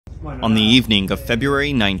On the evening of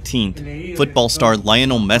February 19th, football star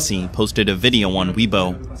Lionel Messi posted a video on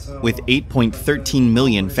Weibo with 8.13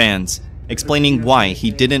 million fans explaining why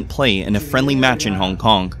he didn't play in a friendly match in Hong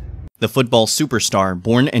Kong. The football superstar,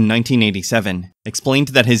 born in 1987, explained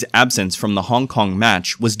that his absence from the Hong Kong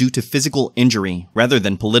match was due to physical injury rather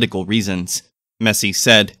than political reasons. Messi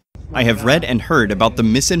said, "I have read and heard about the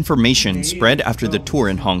misinformation spread after the tour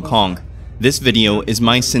in Hong Kong. This video is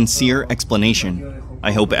my sincere explanation.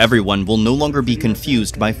 I hope everyone will no longer be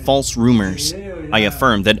confused by false rumors. I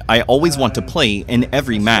affirm that I always want to play in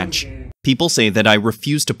every match. People say that I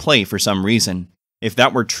refuse to play for some reason. If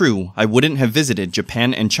that were true, I wouldn't have visited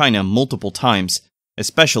Japan and China multiple times,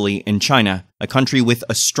 especially in China, a country with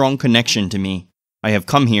a strong connection to me. I have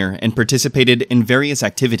come here and participated in various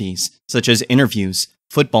activities, such as interviews,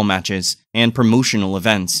 football matches, and promotional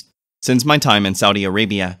events. Since my time in Saudi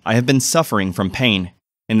Arabia, I have been suffering from pain.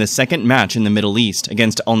 In the second match in the Middle East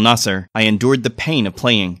against Al Nassr, I endured the pain of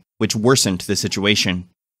playing, which worsened the situation.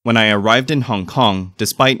 When I arrived in Hong Kong,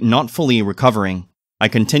 despite not fully recovering, I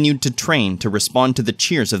continued to train to respond to the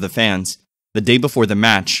cheers of the fans. The day before the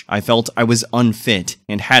match, I felt I was unfit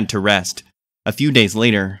and had to rest. A few days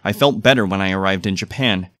later, I felt better when I arrived in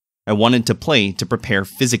Japan. I wanted to play to prepare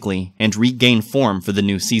physically and regain form for the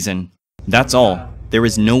new season. That's all. There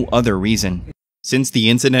is no other reason." Since the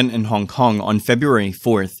incident in Hong Kong on February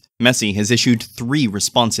 4th, Messi has issued 3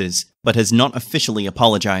 responses, but has not officially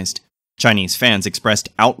apologized. Chinese fans expressed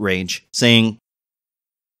outrage, saying,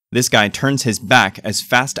 "This guy turns his back as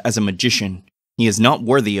fast as a magician. He is not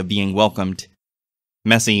worthy of being welcomed.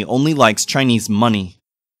 Messi only likes Chinese money."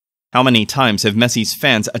 How many times have Messi's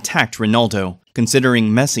fans attacked Ronaldo, considering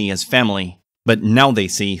Messi as family? But now they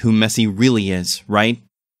see who Messi really is, right?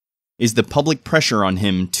 Is the public pressure on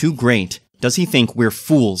him too great? Does he think we're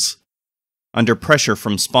fools? Under pressure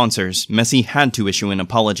from sponsors, Messi had to issue an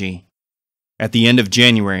apology. At the end of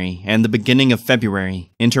January and the beginning of February,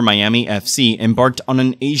 Inter Miami FC embarked on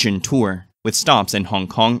an Asian tour, with stops in Hong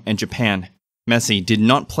Kong and Japan. Messi did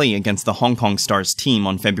not play against the Hong Kong Stars team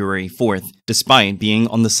on February 4th, despite being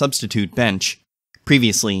on the substitute bench.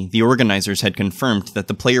 Previously, the organizers had confirmed that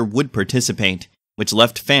the player would participate, which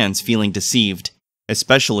left fans feeling deceived,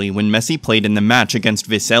 especially when Messi played in the match against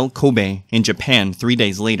Vissel Kobe in Japan 3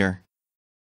 days later.